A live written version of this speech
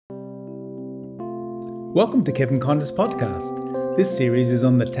Welcome to Kevin Conda's podcast. This series is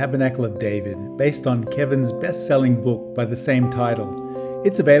on the Tabernacle of David, based on Kevin's best-selling book by the same title.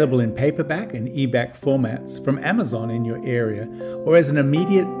 It's available in paperback and e-back formats from Amazon in your area, or as an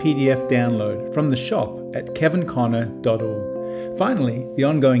immediate PDF download from the shop at kevinconnor.org. Finally, the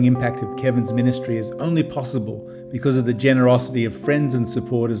ongoing impact of Kevin's ministry is only possible because of the generosity of friends and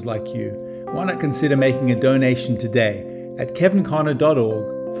supporters like you. Why not consider making a donation today at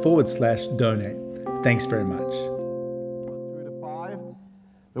kevinconnor.org/donate. Thanks very much. 1 to 5,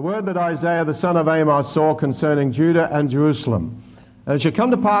 the word that Isaiah the son of Amos saw concerning Judah and Jerusalem. And it shall come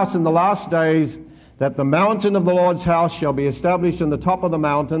to pass in the last days that the mountain of the Lord's house shall be established in the top of the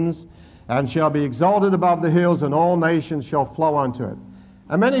mountains, and shall be exalted above the hills, and all nations shall flow unto it.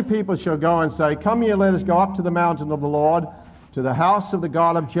 And many people shall go and say, Come ye, let us go up to the mountain of the Lord, to the house of the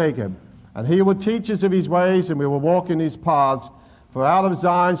God of Jacob. And he will teach us of his ways, and we will walk in his paths. For out of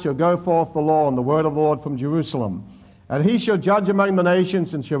Zion shall go forth the law and the word of the Lord from Jerusalem. And he shall judge among the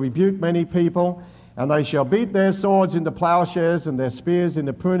nations, and shall rebuke many people. And they shall beat their swords into plowshares, and their spears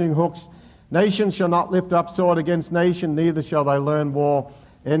into pruning hooks. Nation shall not lift up sword against nation, neither shall they learn war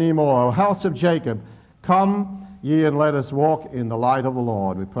any more. O house of Jacob, come ye and let us walk in the light of the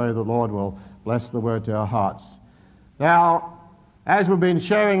Lord. We pray the Lord will bless the word to our hearts. Now, as we've been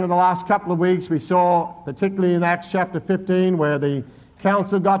sharing in the last couple of weeks, we saw, particularly in Acts chapter 15, where the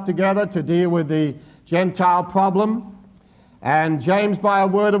council got together to deal with the Gentile problem. And James, by a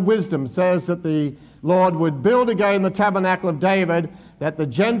word of wisdom, says that the Lord would build again the tabernacle of David, that the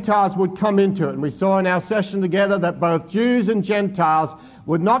Gentiles would come into it. And we saw in our session together that both Jews and Gentiles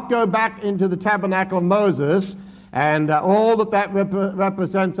would not go back into the tabernacle of Moses and all that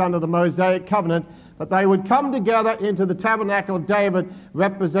represents under the Mosaic covenant, but they would come together into the tabernacle of David,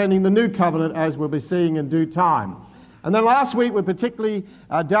 representing the new covenant, as we'll be seeing in due time. And then last week we particularly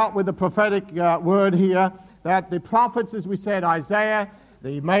dealt with the prophetic word here, that the prophets, as we said, Isaiah,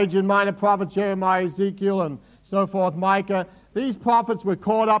 the major and minor prophets, Jeremiah, Ezekiel, and so forth, Micah, these prophets were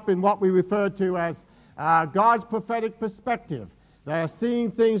caught up in what we refer to as God's prophetic perspective. They are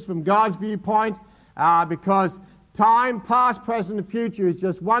seeing things from God's viewpoint because time, past, present, and future is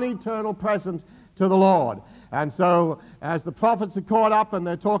just one eternal present to the Lord. And so as the prophets are caught up and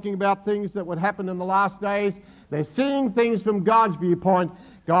they're talking about things that would happen in the last days, they're seeing things from God's viewpoint,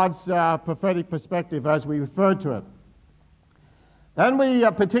 God's prophetic perspective, as we referred to it. Then we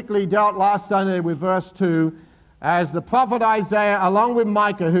particularly dealt last Sunday with verse 2, as the prophet Isaiah, along with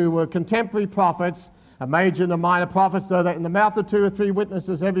Micah, who were contemporary prophets, a major and a minor prophet, so that in the mouth of 2 or 3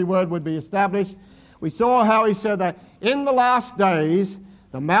 witnesses every word would be established. We saw how he said that in the last days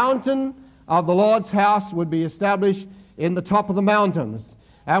the mountain of the Lord's house would be established in the top of the mountains.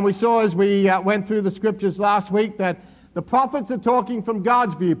 And we saw as we went through the scriptures last week that the prophets are talking from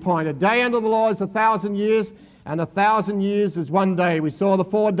God's viewpoint. A day unto the Lord is 1,000 years, and 1,000 years is one day. We saw the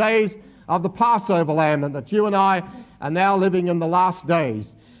 4 days of the Passover lamb, and that you and I are now living in the last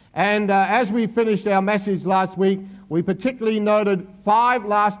days. And as we finished our message last week, we particularly noted 5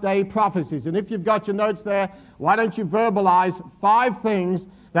 last day prophecies. And if you've got your notes there, why don't you verbalize 5 things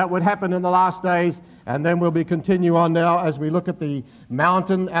that would happen in the last days, and then we'll be continue on now as we look at the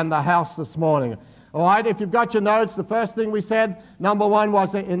mountain and the house this morning. All right, if you've got your notes, the first thing we said, number 1,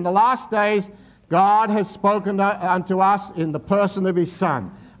 was that in the last days, God has spoken unto us in the person of his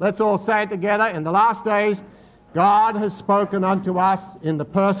Son. Let's all say it together. In the last days, God has spoken unto us in the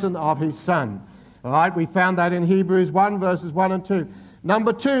person of his Son. All right, we found that in Hebrews 1, verses 1 and 2.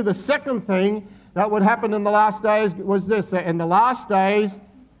 Number 2, the second thing that would happen in the last days was this, that in the last days,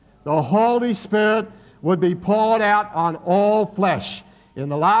 the Holy Spirit would be poured out on all flesh. In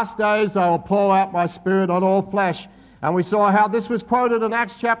the last days, I will pour out my Spirit on all flesh. And we saw how this was quoted in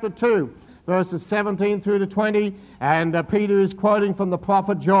Acts chapter 2, verses 17 through to 20, and Peter is quoting from the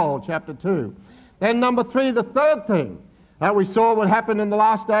prophet Joel, chapter 2. Then number 3, the third thing that we saw would happen in the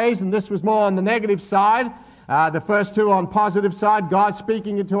last days, and this was more on the negative side, the first 2 on positive side, God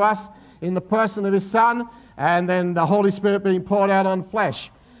speaking into us in the person of his Son, and then the Holy Spirit being poured out on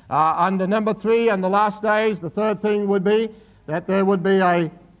flesh. Under number 3, on the last days, the third thing would be that there would be a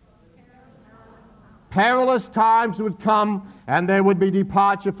perilous times would come, and there would be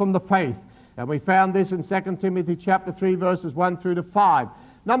departure from the faith. And we found this in 2 Timothy chapter 3, verses 1 through to 5.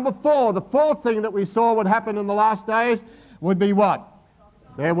 Number 4, the fourth thing that we saw would happen in the last days would be what?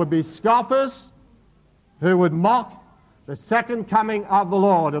 There would be scoffers who would mock the second coming of the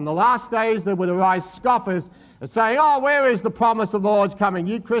Lord. In the last days there would arise scoffers saying, oh, where is the promise of the Lord's coming?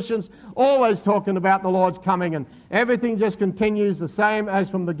 You Christians always talking about the Lord's coming, and everything just continues the same as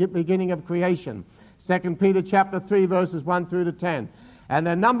from the beginning of creation. 2 Peter chapter 3, verses 1 through to 10. And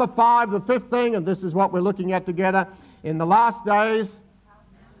then number 5, the fifth thing, and this is what we're looking at together, in the last days,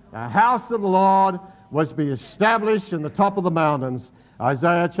 the house of the Lord was to be established in the top of the mountains.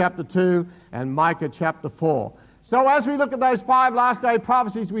 Isaiah chapter 2 and Micah chapter 4. So as we look at those 5 last day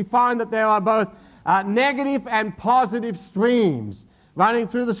prophecies, we find that there are both negative and positive streams running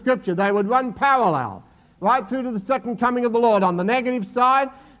through the Scripture. They would run parallel right through to the second coming of the Lord. On the negative side,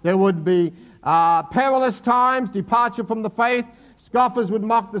 there would be perilous times, departure from the faith. Scoffers would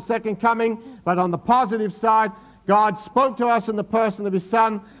mock the second coming. But on the positive side, God spoke to us in the person of His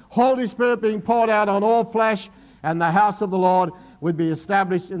Son, Holy Spirit being poured out on all flesh, and the house of the Lord would be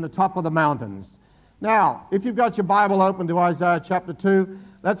established in the top of the mountains. Now, if you've got your Bible open to Isaiah chapter 2,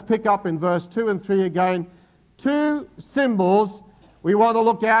 let's pick up in verse 2 and 3 again. 2 symbols we want to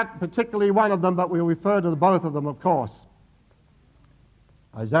look at, particularly one of them, but we'll refer to the both of them, of course.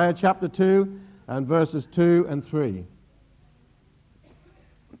 Isaiah chapter 2 and verses 2 and 3.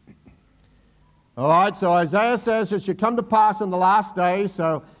 All right, so Isaiah says it should come to pass in the last days,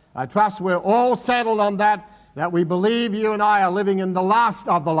 so I trust we're all settled on that we believe you and I are living in the last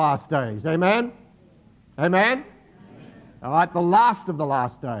of the last days. Amen? Amen? All right, the last of the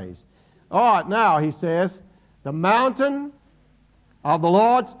last days. All right, now he says, the mountain of the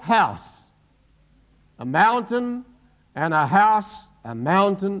Lord's house. A mountain and a house, a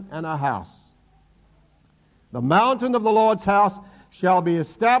mountain and a house. The mountain of the Lord's house shall be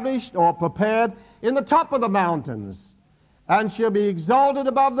established or prepared in the top of the mountains, and shall be exalted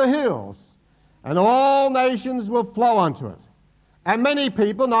above the hills, and all nations will flow unto it. And many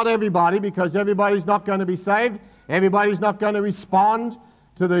people, not everybody, because everybody's not going to be saved, everybody's not going to respond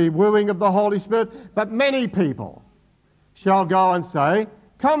to the wooing of the Holy Spirit, but many people shall go and say,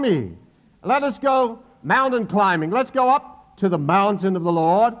 come ye, let us go mountain climbing. Let's go up to the mountain of the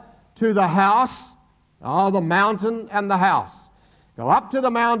Lord, to the house, the mountain and the house. Go up to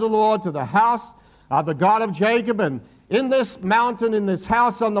the mountain of the Lord, to the house of the God of Jacob, and in this mountain, in this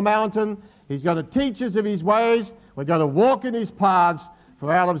house on the mountain, He's going to teach us of His ways. We're going to walk in His paths, for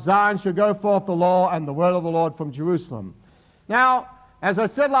out of Zion shall go forth the law and the word of the Lord from Jerusalem. Now, as I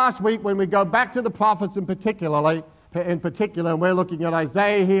said last week, when we go back to the prophets in particular, and we're looking at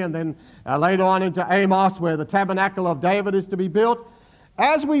Isaiah here, and then later on into Amos, where the tabernacle of David is to be built,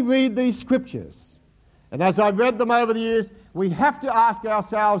 as we read these scriptures, and as I've read them over the years, we have to ask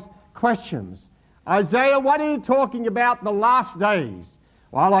ourselves questions. Isaiah, what are you talking about the last days?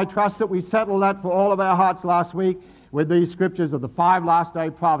 Well, I trust that we settled that for all of our hearts last week with these scriptures of the 5 last day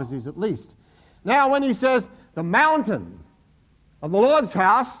prophecies at least. Now, when he says the mountain of the Lord's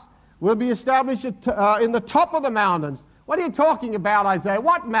house will be established in the top of the mountains, what are you talking about, Isaiah?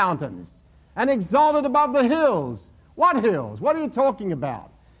 What mountains? And exalted above the hills. What hills? What are you talking about?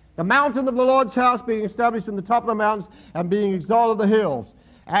 The mountain of the Lord's house being established in the top of the mountains and being exalted the hills.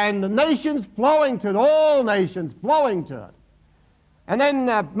 And the nations flowing to it, all nations flowing to it. And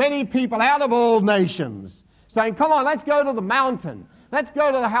then many people out of all nations saying, come on, let's go to the mountain. Let's go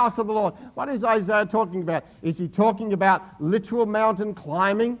to the house of the Lord. What is Isaiah talking about? Is he talking about literal mountain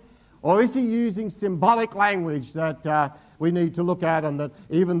climbing? Or is he using symbolic language that we need to look at and that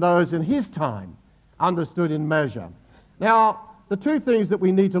even those in his time understood in measure? Now, the 2 things that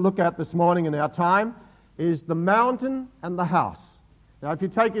we need to look at this morning in our time is the mountain and the house. Now, if you're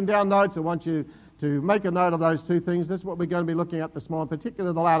taking down notes, I want you to make a note of those 2 things. That's what we're going to be looking at this morning,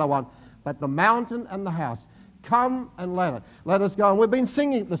 particularly the latter one. But the mountain and the house. Come and let us go. And we've been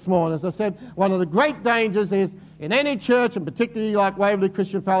singing this morning. As I said, one of the great dangers is in any church, and particularly like Waverley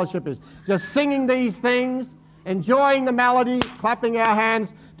Christian Fellowship, is just singing these things, enjoying the melody, clapping our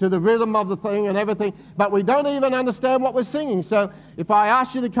hands to the rhythm of the thing and everything, but we don't even understand what we're singing. So if I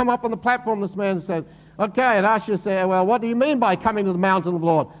asked you to come up on the platform this morning and said, okay, I'd ask you to say, well, what do you mean by coming to the mountain of the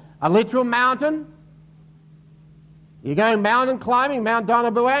Lord? A literal mountain? You're going mountain climbing, Mount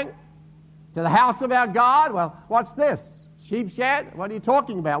Donabuang? To the house of our God? Well, what's this? Sheep shed? What are you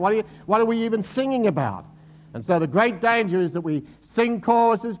talking about? What are we even singing about? And so the great danger is that we sing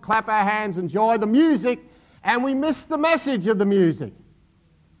choruses, clap our hands, enjoy the music, and we miss the message of the music.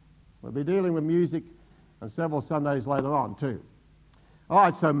 We'll be dealing with music on several Sundays later on too. All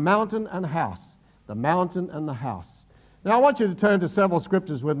right, so mountain and house. The mountain and the house. Now I want you to turn to several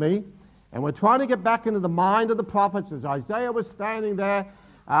scriptures with me, and we're trying to get back into the mind of the prophets as Isaiah was standing there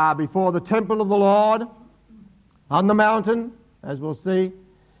before the temple of the Lord on the mountain, as we'll see.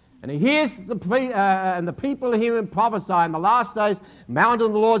 And he hears and the people hear him prophesy in the last days, mountain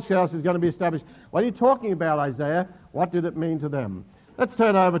of the Lord's house is going to be established. What are you talking about, Isaiah? What did it mean to them? Let's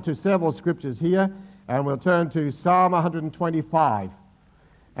turn over to several scriptures here, and we'll turn to Psalm 125.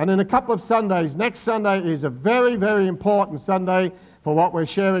 And in a couple of Sundays, next Sunday is a very, very important Sunday for what we're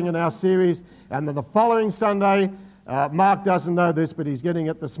sharing in our series. And then the following Sunday, Mark doesn't know this, but he's getting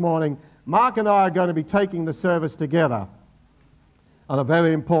it this morning, Mark and I are going to be taking the service together on a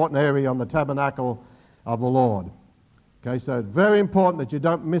very important area on the Tabernacle of the Lord. Okay, so it's very important that you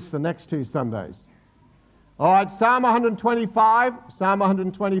don't miss the next 2 Sundays. All right, Psalm 125, Psalm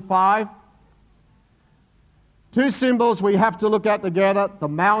 125. 2 symbols we have to look at together, the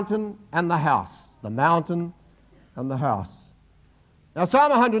mountain and the house. The mountain and the house. Now, Psalm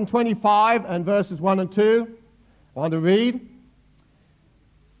 125 and verses 1 and 2, I want to read.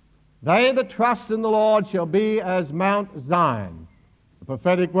 They that trust in the Lord shall be as Mount Zion. The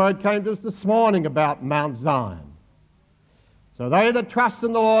prophetic word came to us this morning about Mount Zion. So they that trust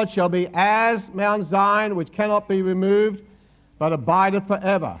in the Lord shall be as Mount Zion, which cannot be removed, but abideth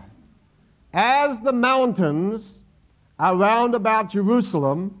forever. As the mountains are round about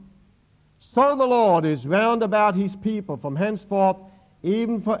Jerusalem, so the Lord is round about his people from henceforth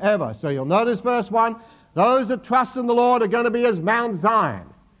even forever. So you'll notice verse 1, those that trust in the Lord are going to be as Mount Zion.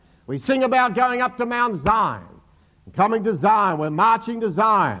 We sing about going up to Mount Zion, and coming to Zion. We're marching to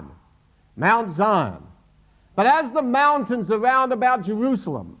Zion, Mount Zion. But as the mountains are round about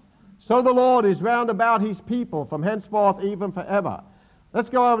Jerusalem, so the Lord is round about his people from henceforth even forever. Let's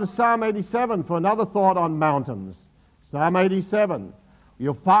go over to Psalm 87 for another thought on mountains. Psalm 87.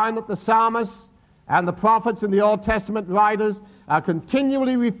 You'll find that the psalmists and the prophets and the Old Testament writers are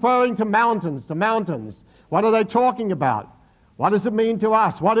continually referring to mountains, to mountains. What are they talking about? What does it mean to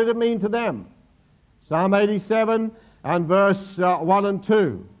us? What did it mean to them? Psalm 87 and verse 1 and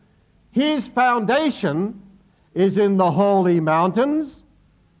 2. His foundation is in the holy mountains.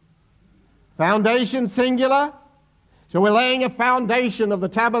 Foundation singular. So we're laying a foundation of the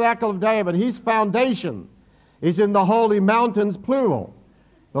Tabernacle of David. His foundation is in the holy mountains, plural.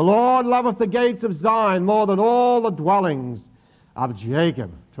 The Lord loveth the gates of Zion more than all the dwellings of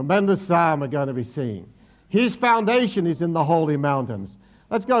Jacob. Tremendous psalm we're going to be seeing. His foundation is in the holy mountains.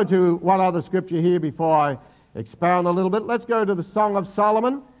 Let's go to one other scripture here before I expound a little bit. Let's go to the Song of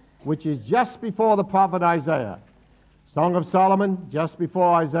Solomon, which is just before the prophet Isaiah. Song of Solomon, just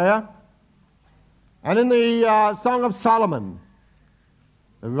before Isaiah. And in the Song of Solomon,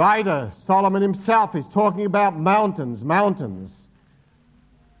 the writer, Solomon himself, is talking about mountains, mountains.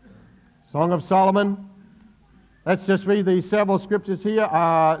 Song of Solomon. Let's just read these several scriptures here.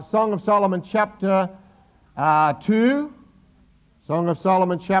 Song of Solomon, chapter 2. Song of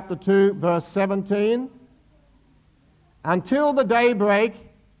Solomon, chapter 2, verse 17. Until the day break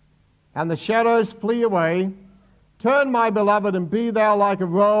and the shadows flee away, turn, my beloved, and be thou like a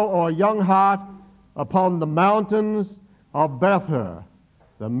roe or a young hart upon the mountains of Bethher.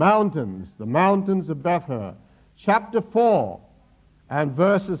 The mountains of Bethher. Chapter 4 and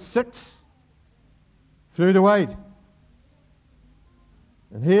verses 6 through to 8.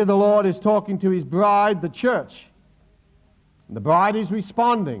 And here the Lord is talking to his bride, the church. And the bride is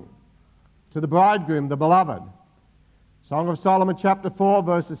responding to the bridegroom, the beloved. Song of Solomon, chapter 4,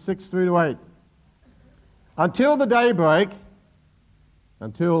 verses 6 through to 8. Until the daybreak,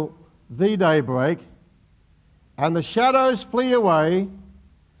 and the shadows flee away,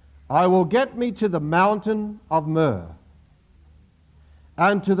 I will get me to the mountain of myrrh,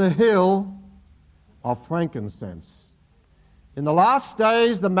 and to the hill of frankincense. In the last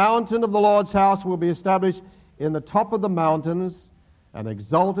days, the mountain of the Lord's house will be established in the top of the mountains and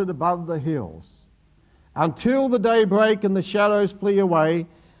exalted above the hills. Until the day break and the shadows flee away,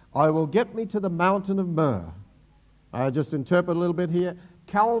 I will get me to the mountain of myrrh. I just interpret a little bit here.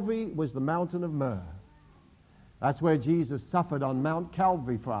 Calvary was the mountain of myrrh. That's where Jesus suffered on Mount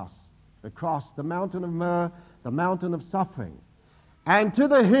Calvary for us. The cross, the mountain of myrrh, the mountain of suffering. And to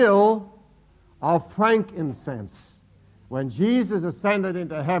the hill of frankincense. When Jesus ascended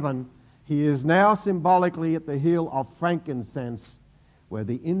into heaven, he is now symbolically at the hill of frankincense, where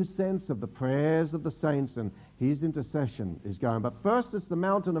the incense of the prayers of the saints and his intercession is going. But first it's the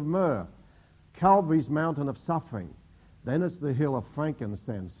mountain of myrrh, Calvary's mountain of suffering. Then it's the hill of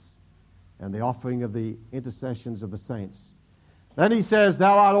frankincense and the offering of the intercessions of the saints. Then he says,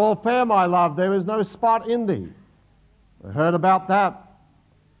 thou art all fair, my love, there is no spot in thee. We heard about that.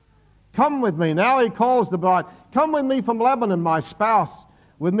 Come with me. Now he calls the bride. Come with me from Lebanon, my spouse,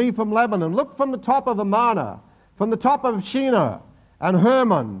 with me from Lebanon. Look from the top of Amana, from the top of Shinar and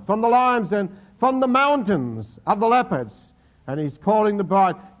Hermon, from the lions and from the mountains of the leopards. And he's calling the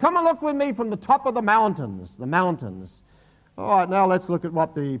bride, come and look with me from the top of the mountains, the mountains. All right, now let's look at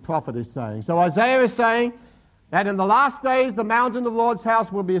what the prophet is saying. So Isaiah is saying that in the last days the mountain of the Lord's house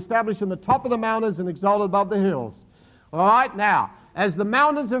will be established in the top of the mountains and exalted above the hills. All right, now, as the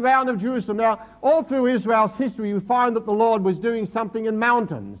mountains around of Jerusalem. Now, all through Israel's history, we find that the Lord was doing something in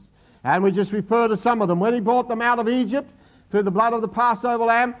mountains. And we just refer to some of them. When he brought them out of Egypt through the blood of the Passover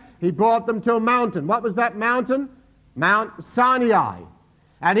lamb, he brought them to a mountain. What was that mountain? Mount Sinai.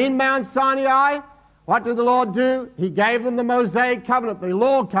 And in Mount Sinai, what did the Lord do? He gave them the Mosaic covenant, the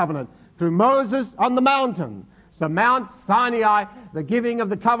law covenant, through Moses on the mountain. So Mount Sinai, the giving of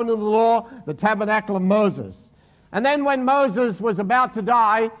the covenant of the law, the tabernacle of Moses. And then when Moses was about to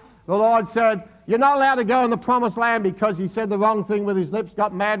die, the Lord said, you're not allowed to go in the promised land because he said the wrong thing with his lips,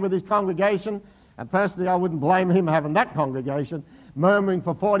 got mad with his congregation. And personally, I wouldn't blame him having that congregation, murmuring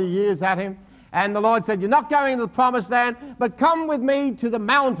for 40 years at him. And the Lord said, you're not going to the promised land, but come with me to the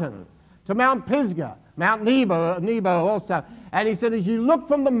mountain, to Mount Pisgah, Mount Nebo also. And he said, as you look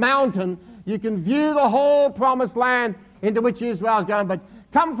from the mountain, you can view the whole promised land into which Israel is going. But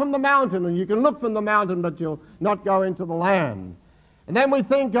come from the mountain, and you can look from the mountain, but you'll not go into the land. And then we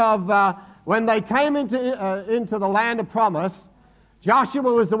think of when they came into the land of promise, Joshua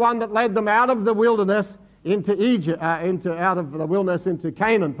was the one that led them out of the wilderness into Egypt, out of the wilderness into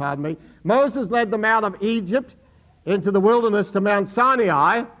Canaan, pardon me. Moses led them out of Egypt into the wilderness to Mount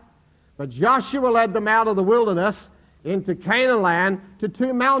Sinai, but Joshua led them out of the wilderness into Canaan land to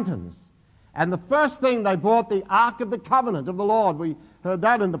two mountains. And the first thing, they brought the Ark of the Covenant of the Lord. We heard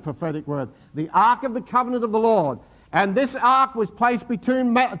that in the prophetic word. The Ark of the Covenant of the Lord. And this ark was placed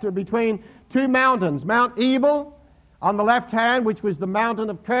between two mountains, Mount Ebal on the left hand, which was the mountain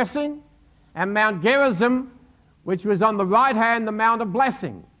of cursing, and Mount Gerizim, which was on the right hand, the mount of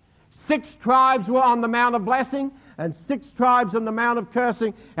blessing. 6 tribes were on the mount of blessing, and 6 tribes on the mount of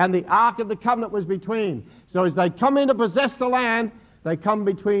cursing, and the Ark of the Covenant was between. So as they come in to possess the land, they come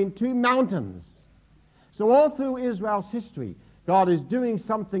between 2 mountains. So all through Israel's history, God is doing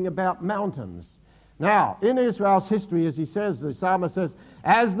something about mountains. Now, in Israel's history, as he says, the psalmist says,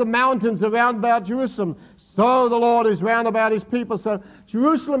 as the mountains are round about Jerusalem, so the Lord is round about his people. So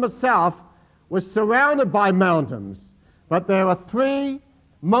Jerusalem itself was surrounded by mountains. But there are 3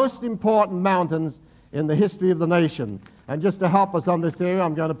 most important mountains in the history of the nation. And just to help us on this area,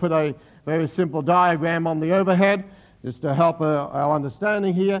 I'm going to put a very simple diagram on the overhead, just to help our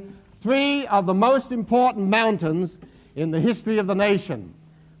understanding here. 3 of the most important mountains in the history of the nation.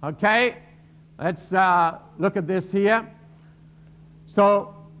 Okay? Let's look at this here.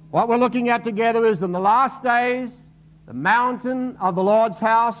 So what we're looking at together is, in the last days, the mountain of the Lord's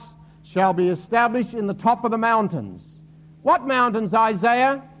house shall be established in the top of the mountains. What mountains,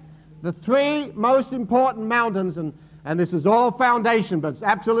 Isaiah? The 3 most important mountains, and this is all foundation, but it's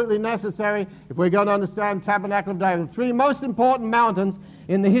absolutely necessary if we're going to understand Tabernacle of David. The 3 most important mountains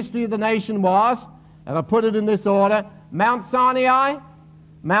in the history of the nation was, and I put it in this order, Mount Sinai,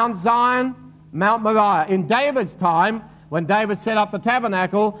 Mount Zion, Mount Moriah. In David's time, when David set up the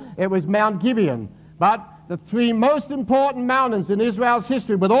tabernacle, it was Mount Gibeon. But the 3 most important mountains in Israel's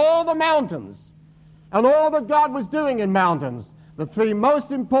history, with all the mountains and all that God was doing in mountains, the 3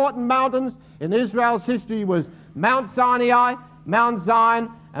 most important mountains in Israel's history was Mount Sinai, Mount Zion,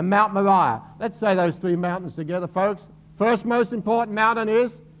 and Mount Moriah. Let's say those 3 mountains together, folks. First most important mountain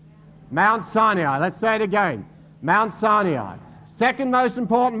is Mount Sinai. Let's say it again. Mount Sinai. Second most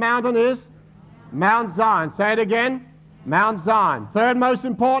important mountain is Mount Zion. Say it again. Mount Zion. Third most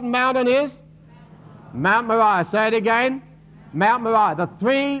important mountain is Mount Moriah. Say it again. Mount Moriah. The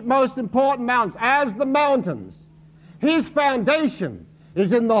 3 most important mountains, as the mountains. His foundation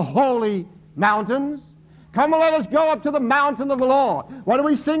is in the holy mountains. Come and let us go up to the mountain of the Lord. What are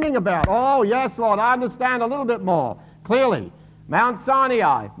we singing about? Oh, yes, Lord, I understand a little bit more clearly. Mount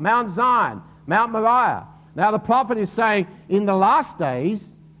Sinai, Mount Zion, Mount Moriah. Now the prophet is saying, in the last days,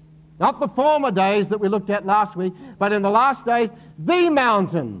 not the former days that we looked at last week, but in the last days, the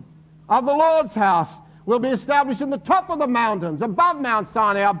mountain of the Lord's house will be established in the top of the mountains, above Mount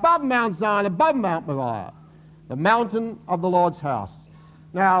Sinai, above Mount Zion, above Mount Moriah. The mountain of the Lord's house.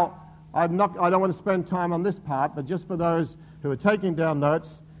 Now, I don't want to spend time on this part, but just for those who are taking down notes,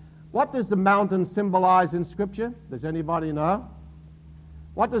 what does the mountain symbolize in Scripture? Does anybody know?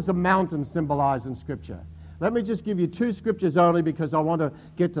 What does the mountain symbolize in Scripture? Let me just give you 2 scriptures only, because I want to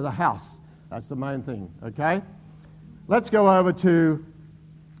get to the house. That's the main thing, okay? Let's go over to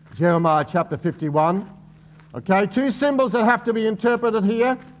Jeremiah chapter 51. Okay, 2 symbols that have to be interpreted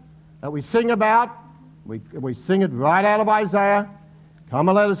here, that we sing about. We sing it right out of Isaiah. Come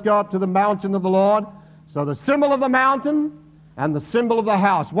and let us go up to the mountain of the Lord. So the symbol of the mountain and the symbol of the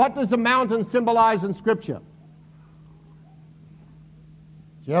house. What does the mountain symbolize in Scripture?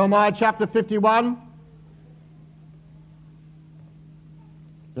 Jeremiah chapter 51.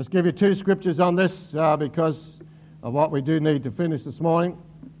 Just give you 2 scriptures on this because of what we do need to finish this morning.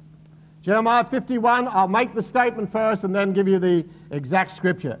 Jeremiah 51, I'll make the statement first and then give you the exact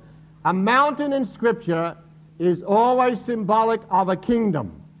scripture. A mountain in Scripture is always symbolic of a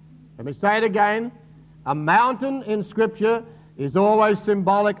kingdom. Let me say it again. A mountain in Scripture is always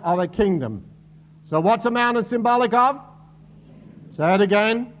symbolic of a kingdom. So what's a mountain symbolic of? Say it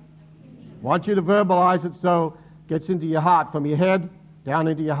again. I want you to verbalize it so it gets into your heart, from your head down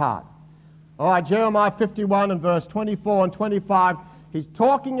into your heart. All right, Jeremiah 51 and verse 24 and 25, he's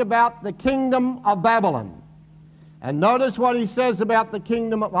talking about the kingdom of Babylon. And notice what he says about the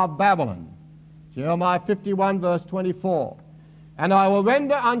kingdom of Babylon. Jeremiah 51 verse 24. And I will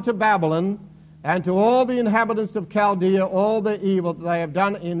render unto Babylon and to all the inhabitants of Chaldea all the evil that they have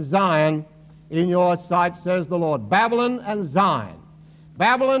done in Zion in your sight, says the Lord. Babylon and Zion.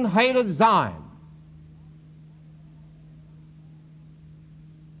 Babylon hated Zion.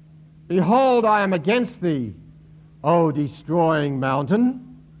 Behold, I am against thee, O destroying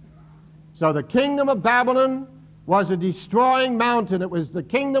mountain. So the kingdom of Babylon was a destroying mountain. It was the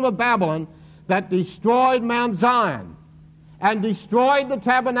kingdom of Babylon that destroyed Mount Zion and destroyed the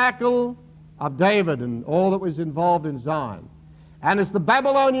Tabernacle of David and all that was involved in Zion. And it's the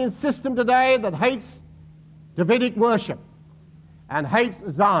Babylonian system today that hates Davidic worship and hates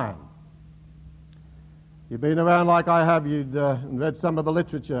Zion. You've been around like I have, you'd read some of the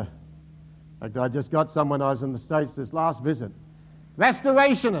literature. In fact, I just got some when I was in the States this last visit.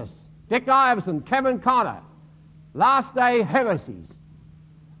 Restorationists, Dick Iverson, Kevin Conner, Last Day heresies.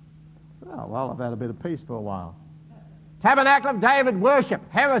 Oh, well, I've had a bit of peace for a while. Tabernacle of David worship,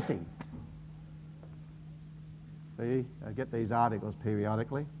 heresy. See, I get these articles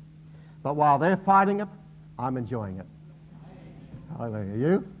periodically. But while they're fighting it, I'm enjoying it. Hallelujah.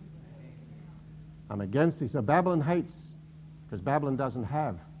 You? I'm against it. So Babylon hates, because Babylon doesn't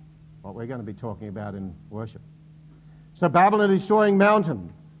have what we're going to be talking about in worship. So Babylon, a destroying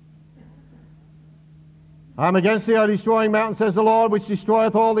mountain. I'm against thee, O destroying mountain, says the Lord, which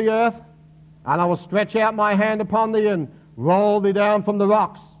destroyeth all the earth. And I will stretch out my hand upon thee and roll thee down from the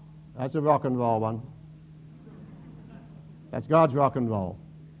rocks. That's a rock and roll one. That's God's rock and roll.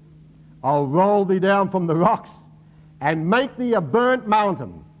 I'll roll thee down from the rocks and make thee a burnt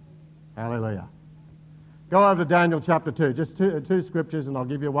mountain. Hallelujah. Go over to Daniel chapter 2. Just two scriptures, and I'll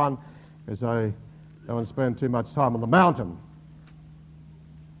give you one, because I don't want to spend too much time on the mountain.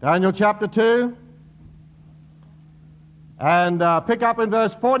 Daniel chapter 2. And pick up in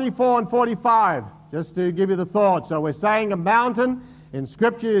verse 44 and 45, just to give you the thought. So we're saying a mountain in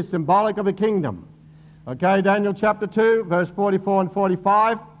Scripture is symbolic of a kingdom. Okay, Daniel chapter 2, verse 44 and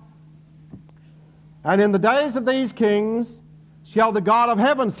 45. And in the days of these kings shall the God of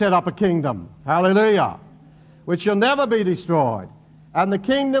heaven set up a kingdom, hallelujah, which shall never be destroyed. And the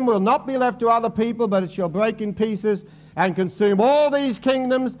kingdom will not be left to other people, but it shall break in pieces and consume all these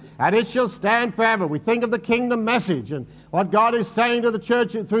kingdoms, and it shall stand forever. We think of the kingdom message and what God is saying to the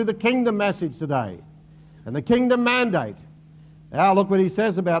church through the kingdom message today and the kingdom mandate. Now look what he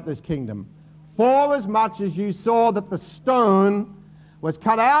says about this kingdom. For as much as you saw that the stone was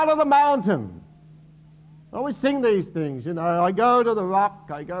cut out of the mountain. I always sing these things, you know. I go to the rock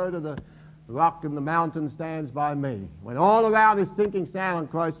and the mountain stands by me. When all around is sinking sand on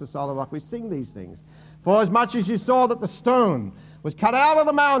Christ the solid rock, we sing these things. For as much as you saw that the stone was cut out of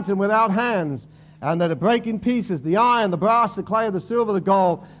the mountain without hands, and that it break in pieces the iron, the brass, the clay, the silver, the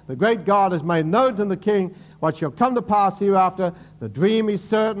gold, the great God has made known to the king what shall come to pass hereafter. The dream is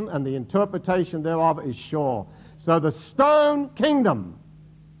certain, and the interpretation thereof is sure. So the stone kingdom.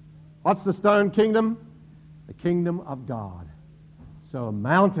 What's the stone kingdom? The kingdom of God. So a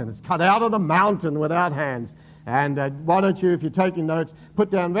mountain. It's cut out of the mountain without hands. And why don't you, if you're taking notes,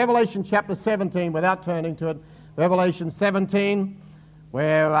 put down Revelation chapter 17 without turning to it. Revelation 17,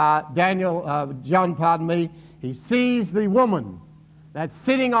 where John, he sees the woman that's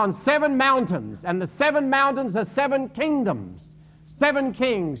sitting on 7 mountains. And the 7 mountains are 7 kingdoms. 7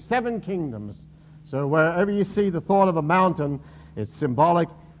 kings, 7 kingdoms. So wherever you see the thought of a mountain, it's symbolic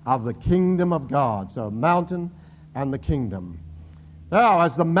of the kingdom of God. So mountain and the kingdom. Now,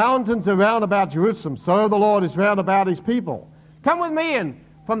 as the mountains are round about Jerusalem, so the Lord is round about his people. Come with me and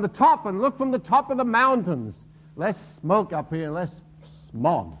from the top and look from the top of the mountains. Less smoke up here, less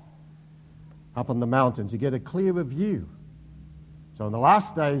smog up on the mountains. You get a clearer view. So in the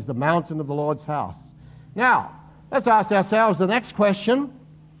last days, the mountain of the Lord's house. Now, let's ask ourselves the next question.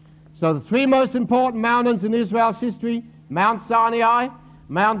 So the 3 most important mountains in Israel's history, Mount Sinai,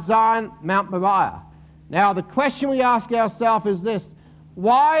 Mount Zion, Mount Moriah. Now, the question we ask ourselves is this.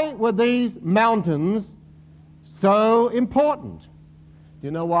 Why were these mountains so important? Do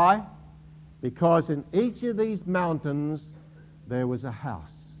you know why? Because in each of these mountains there was a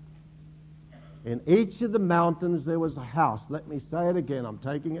house. In each of the mountains there was a house. Let me say it again, I'm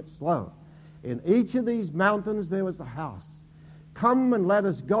taking it slow. In each of these mountains there was a house. Come and let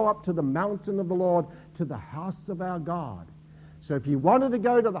us go up to the mountain of the Lord, to the house of our God. So if you wanted to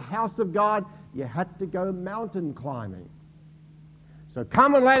go to the house of God, you had to go mountain climbing. So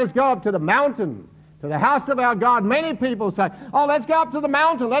come and let us go up to the mountain, to the house of our God. Many people say, oh, let's go up to the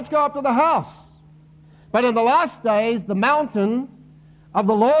mountain, let's go up to the house. But in the last days, the mountain of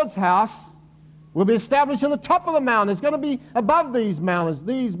the Lord's house will be established on the top of the mountain. It's going to be above these mountains.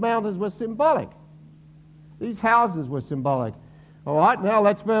 These mountains were symbolic. These houses were symbolic. All right, now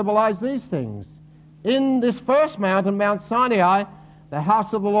let's verbalize these things. In this first mountain, Mount Sinai, the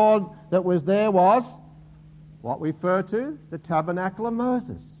house of the Lord that was there was what we refer to the Tabernacle of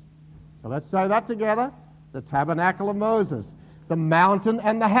Moses. So let's say that together. The Tabernacle of Moses. The mountain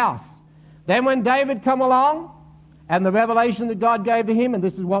and the house. Then when David come along, and the revelation that God gave to him, and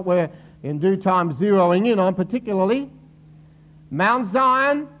this is what we're in due time zeroing in on particularly, Mount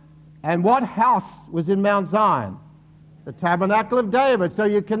Zion, and what house was in Mount Zion? The Tabernacle of David. So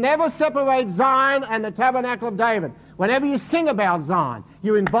you can never separate Zion and the Tabernacle of David. Whenever you sing about Zion,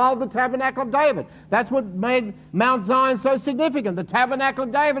 you involve the Tabernacle of David. That's what made Mount Zion so significant, the Tabernacle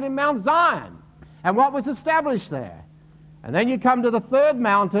of David in Mount Zion, and what was established there. And then you come to the third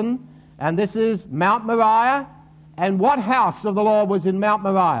mountain, and this is Mount Moriah. And what house of the Lord was in Mount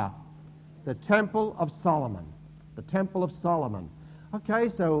Moriah? The Temple of Solomon. The Temple of Solomon. Okay,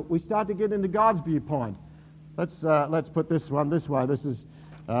 so we start to get into God's viewpoint. Let's put this one this way. This is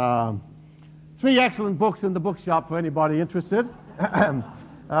 3 excellent books in the bookshop for anybody interested.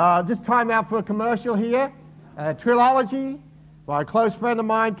 Just time out for a commercial here. Trilogy by a close friend of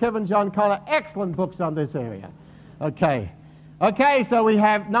mine, Kevin John Connor. Excellent books on this area. Okay, so we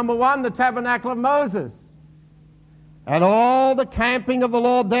have number 1, the Tabernacle of Moses, and all the camping of the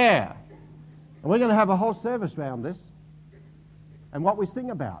Lord there. And we're going to have a whole service around this and what we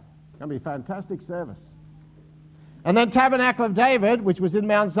sing about. It's going to be a fantastic service. And then Tabernacle of David, which was in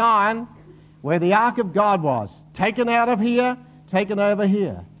Mount Zion, where the Ark of God was, taken out of here, taken over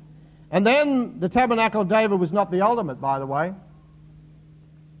here. And then the Tabernacle of David was not the ultimate, by the way.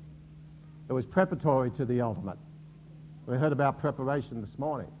 It was preparatory to the ultimate. We heard about preparation this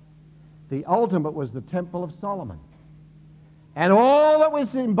morning. The ultimate was the Temple of Solomon. And all that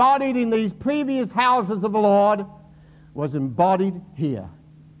was embodied in these previous houses of the Lord was embodied here.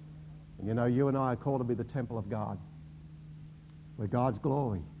 And you know, you and I are called to be the temple of God, where God's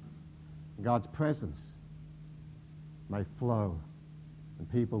glory, God's presence may flow,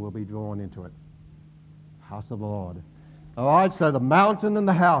 and people will be drawn into it. House of the Lord. All right, so the mountain and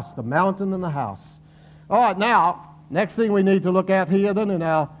the house, the mountain and the house. All right, now, next thing we need to look at here then in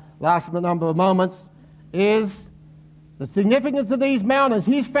our last number of moments is the significance of these mountains.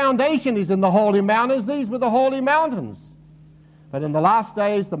 His foundation is in the holy mountains. These were the holy mountains. But in the last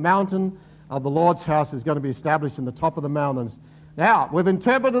days, the mountain of the Lord's house is going to be established in the top of the mountains. Now, we've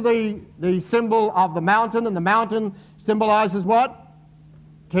interpreted the symbol of the mountain, and the mountain symbolizes what?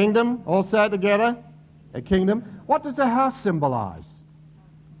 Kingdom. All say it together. A kingdom. What does the house symbolize?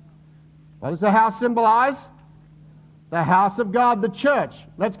 What does the house symbolize? The house of God, the church.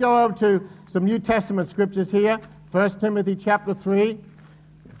 Let's go over to some New Testament scriptures here. 1 Timothy chapter 3.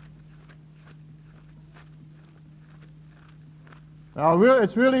 Now,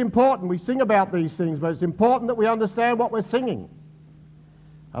 it's really important. We sing about these things, but it's important that we understand what we're singing.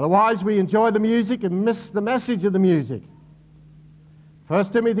 Otherwise, we enjoy the music and miss the message of the music. 1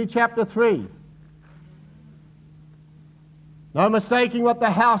 Timothy chapter 3. No mistaking what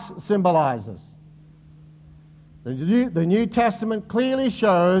the house symbolizes. The New Testament clearly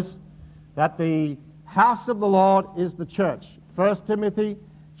shows that the house of the Lord is the church. 1 Timothy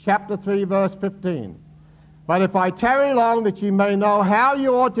chapter 3, verse 15. But if I tarry long, that you may know how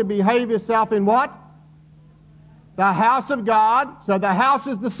you ought to behave yourself in what? The house of God. So the house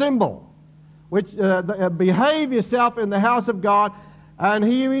is the symbol. Which behave yourself in the house of God. And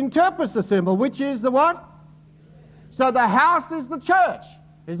he interprets the symbol, which is the what? So the house is the church.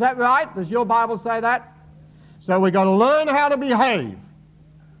 Is that right? Does your Bible say that? So we've got to learn how to behave.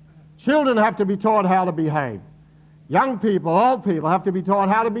 Children have to be taught how to behave. Young people, old people have to be taught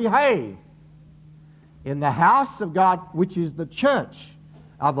how to behave in the house of God, which is the church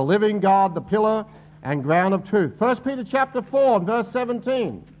of the living God, the pillar and ground of truth. 1 Peter chapter 4 and verse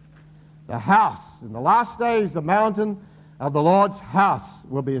 17. The house, in the last days, the mountain of the Lord's house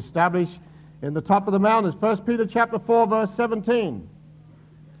will be established in the top of the mountains. 1 Peter chapter 4, verse 17.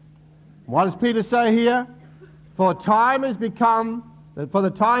 What does Peter say here? For the time is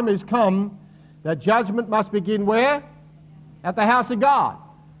come that judgment must begin where? At the house of God.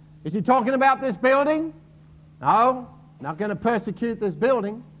 Is he talking about this building? No, not going to persecute this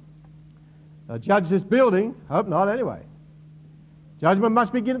building. Judge this building? Hope not anyway. Judgment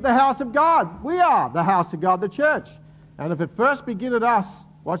must begin at the house of God. We are the house of God, the church. And if it first begin at us,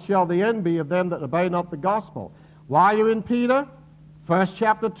 what shall the end be of them that obey not the gospel? Why are you in Peter? 1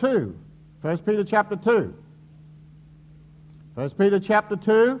 chapter 2. 1 Peter chapter 2. 1 Peter chapter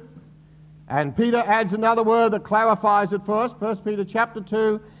 2. And Peter adds another word that clarifies it for us. 1 Peter chapter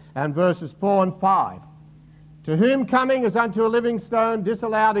 2 and verses 4 and 5. To whom coming as unto a living stone,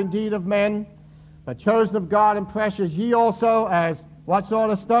 disallowed indeed of men, but chosen of God and precious, ye also as what sort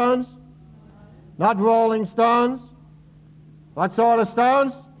of stones? Not rolling stones. What sort of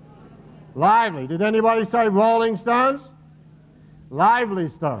stones? Lively. Did anybody say rolling stones? Lively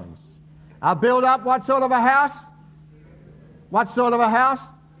stones. I'll build up what sort of a house? What sort of a house?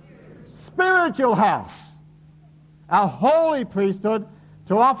 Spiritual house. A holy priesthood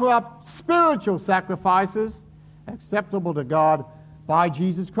to offer up spiritual sacrifices acceptable to God by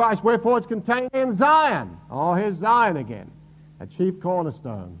Jesus Christ. Wherefore it's contained in Zion. Oh, here's Zion again. A chief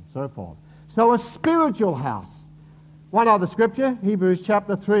cornerstone, so forth. So a spiritual house. One other scripture, Hebrews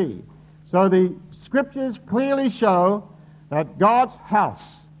chapter 3. So the scriptures clearly show that God's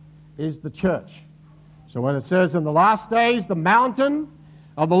house is the church. So when it says in the last days, the mountain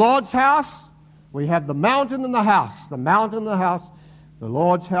of the Lord's house, we have the mountain and the house. The mountain and the house, the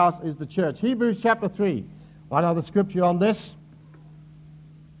Lord's house is the church. Hebrews chapter 3. One other scripture on this.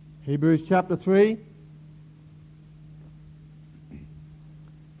 Hebrews chapter 3.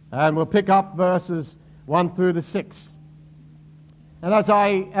 And we'll pick up verses 1 through to 6. And as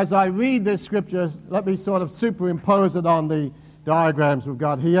I read this scripture, let me sort of superimpose it on the diagrams we've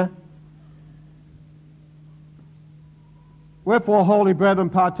got here. Wherefore, holy brethren,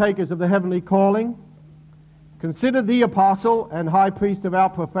 partakers of the heavenly calling, consider the apostle and high priest of our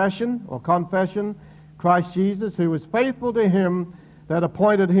profession, or confession, Christ Jesus, who was faithful to him that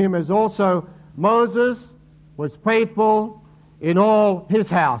appointed him, as also Moses was faithful in all his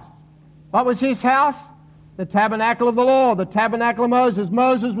house. What was his house? The tabernacle of the Lord, the tabernacle of Moses.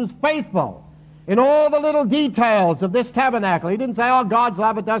 Moses was faithful in all the little details of this tabernacle. He didn't say, oh, God's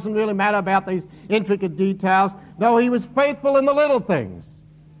love, it doesn't really matter about these intricate details. No, he was faithful in the little things.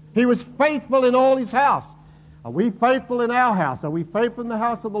 He was faithful in all his house. Are we faithful in our house? Are we faithful in the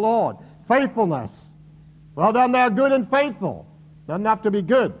house of the Lord? Faithfulness. Well done, thou good and faithful. Doesn't have to be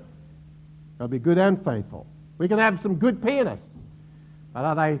good. They'll be good and faithful. We can have some good pianists, but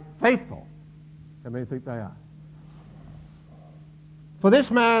are they faithful? How many think they are? For this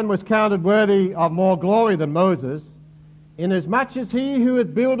man was counted worthy of more glory than Moses, inasmuch as he who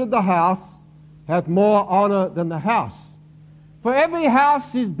hath builded the house hath more honor than the house. For every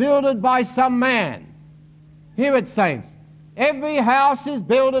house is builded by some man. Hear it, saints. Every house is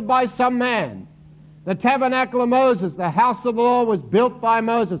builded by some man. The tabernacle of Moses, the house of the Lord, was built by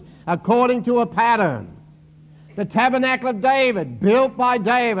Moses according to a pattern. The tabernacle of David, built by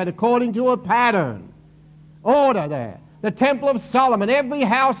David according to a pattern. Order there. The temple of Solomon, every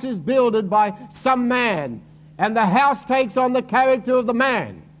house is builded by some man, and the house takes on the character of the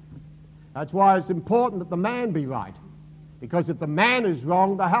man. That's why it's important that the man be right, because if the man is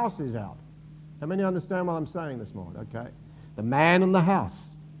wrong, the house is out. How many understand what I'm saying this morning? Okay. The man and the house.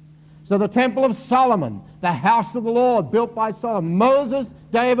 So the temple of Solomon, the house of the Lord, built by Solomon. Moses,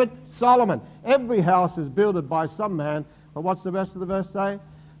 David, Solomon. Every house is builded by some man. But what's the rest of the verse say?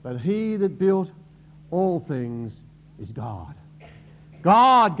 But he that built all things is God.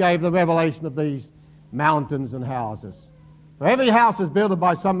 God gave the revelation of these mountains and houses. For every house is built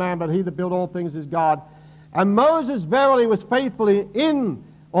by some man, but he that built all things is God. And Moses verily was faithfully in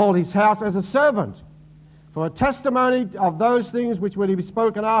all his house as a servant, for a testimony of those things which were to be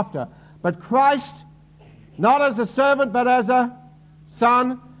spoken after. But Christ, not as a servant, but as a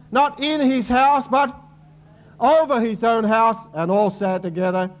son, not in his house, but over his own house, and all said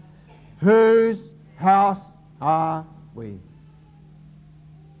together, whose house are we?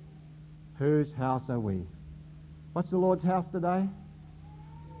 Whose house are we? What's the Lord's house today?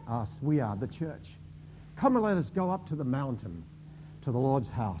 Us. We are the church. Come and let us go up to the mountain, to the Lord's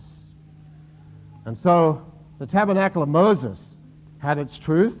house. And so the tabernacle of Moses had its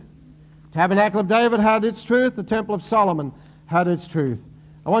truth. The tabernacle of David had its truth. The temple of Solomon had its truth.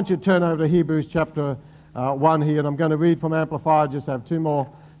 I want you to turn over to Hebrews chapter 1 here, and I'm going to read from Amplified. Just have two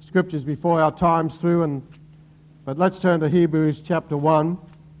more scriptures before our time's through. But let's turn to Hebrews chapter 1.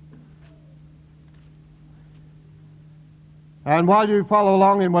 And while you follow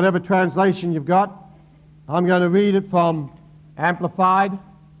along in whatever translation you've got, I'm going to read it from Amplified.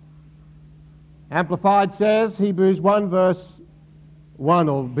 Amplified says, Hebrews 1 verse 1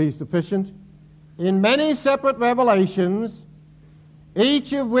 will be sufficient. In many separate revelations,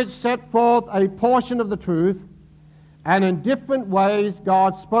 each of which set forth a portion of the truth, and in different ways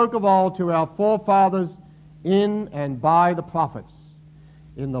God spoke of all to our forefathers in and by the prophets.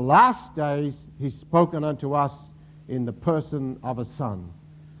 In the last days He's spoken unto us in the person of a Son.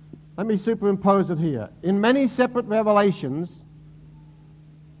 Let me superimpose it here. In many separate revelations,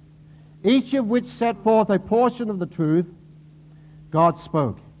 each of which set forth a portion of the truth, God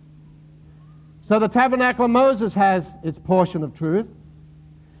spoke. So the Tabernacle of Moses has its portion of truth.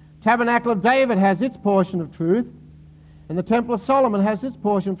 Tabernacle of David has its portion of truth. And the Temple of Solomon has its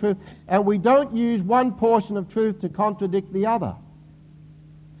portion of truth. And we don't use one portion of truth to contradict the other.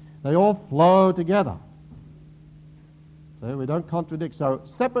 They all flow together. So we don't contradict. So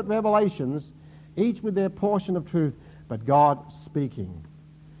separate revelations, each with their portion of truth, but God speaking.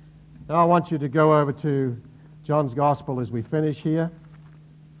 Now I want you to go over to John's Gospel as we finish here.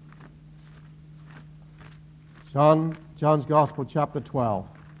 John's Gospel, chapter 12.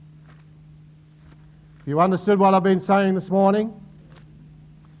 If you understood what I've been saying this morning,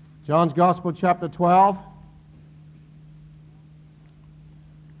 John's Gospel, chapter 12.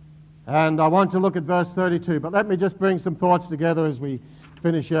 And I want to look at verse 32. But let me just bring some thoughts together as we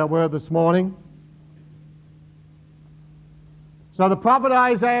finish our word this morning. So the prophet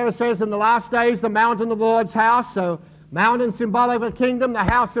Isaiah says, in the last days, the mountain of the Lord's house. So mountain symbolic of the kingdom, the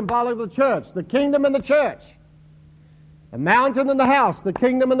house symbolic of the church. The kingdom and the church. The mountain and the house, the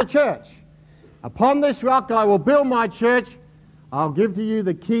kingdom and the church. Upon this rock I will build my church. I'll give to you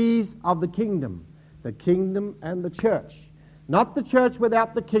the keys of the kingdom and the church. Not the church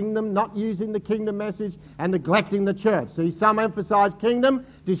without the kingdom, not using the kingdom message and neglecting the church. See, some emphasize kingdom,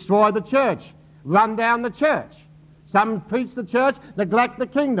 destroy the church, run down the church. Some preach the church, neglect the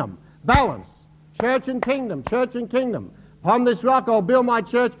kingdom. Balance. Church and kingdom, church and kingdom. Upon this rock I'll build my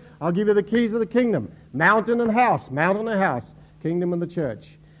church. I'll give you the keys of the kingdom. Mountain and house, kingdom and the church.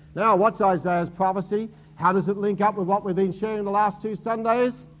 Now, what's Isaiah's prophecy? How does it link up with what we've been sharing the last 2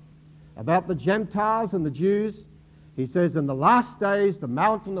 Sundays? About the Gentiles and the Jews. He says, in the last days, the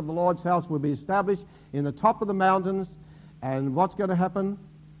mountain of the Lord's house will be established in the top of the mountains. And what's going to happen?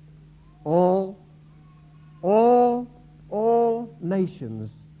 All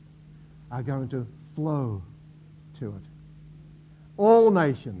nations are going to flow to it. All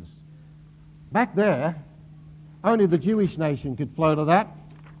nations. Back there, only the Jewish nation could flow to that.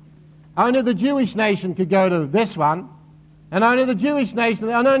 Only the Jewish nation could go to this one. And only the Jewish nation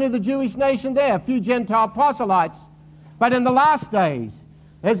there. A few Gentile proselytes. But in the last days,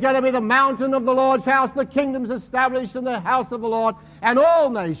 there's going to be the mountain of the Lord's house, the kingdom's established in the house of the Lord, and all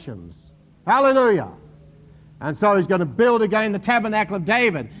nations. Hallelujah. And so He's going to build again the tabernacle of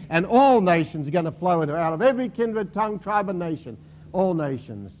David, and all nations are going to flow out of every kindred, tongue, tribe, and nation. All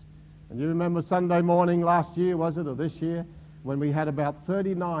nations. And you remember Sunday morning last year, was it, or this year, when we had about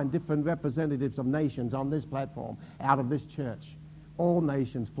 39 different representatives of nations on this platform out of this church. All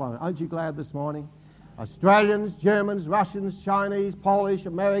nations flowing. Aren't you glad this morning? Australians, Germans, Russians, Chinese, Polish,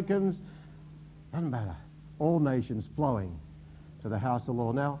 Americans, doesn't matter. All nations flowing to the house of the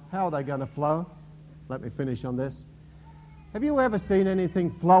Lord. Now, how are they going to flow? Let me finish on this. Have you ever seen anything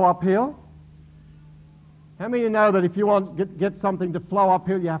flow uphill? How many of you know that if you want to get something to flow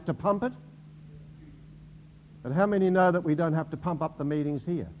uphill, you have to pump it? But how many know that we don't have to pump up the meetings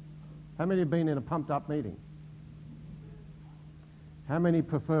here? How many have been in a pumped up meeting? How many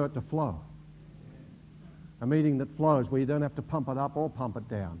prefer it to flow? A meeting that flows where you don't have to pump it up or pump it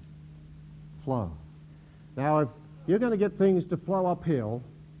down. Flow. Now, if you're going to get things to flow uphill,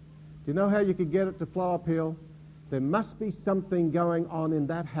 do you know how you could get it to flow uphill? There must be something going on in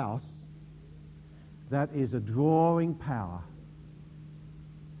that house that is a drawing power.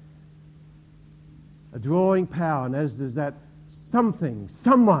 A drawing power, and as there's that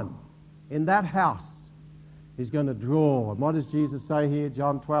someone in that house is going to draw. And what does Jesus say here?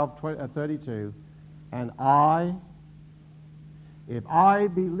 John 12:32. And if I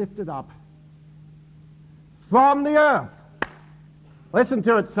be lifted up from the earth. Listen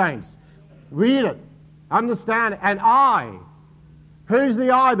to it, saints. Read it. Understand it. And I. Who's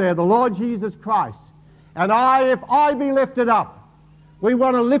the I there? The Lord Jesus Christ. And if I be lifted up. We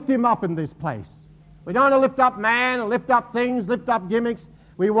want to lift Him up in this place. We don't want to lift up man and lift up things, lift up gimmicks.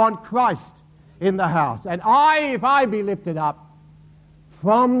 We want Christ in the house. And if I be lifted up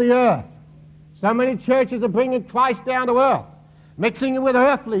from the earth. So many churches are bringing Christ down to earth, mixing it with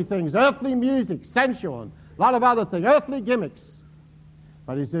earthly things, earthly music, sensual, and a lot of other things, earthly gimmicks.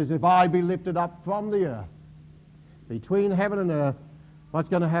 But He says, if I be lifted up from the earth, between heaven and earth, what's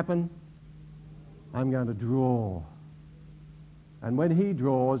going to happen? I'm going to draw. And when he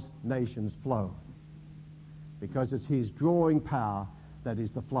draws, nations flow. Because it's his drawing power that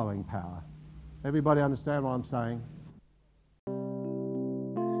is the flowing power. Everybody understand what I'm saying?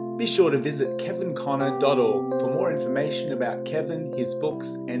 Be sure to visit kevinconnor.org for more information about Kevin, his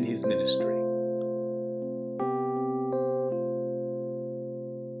books, and his ministry.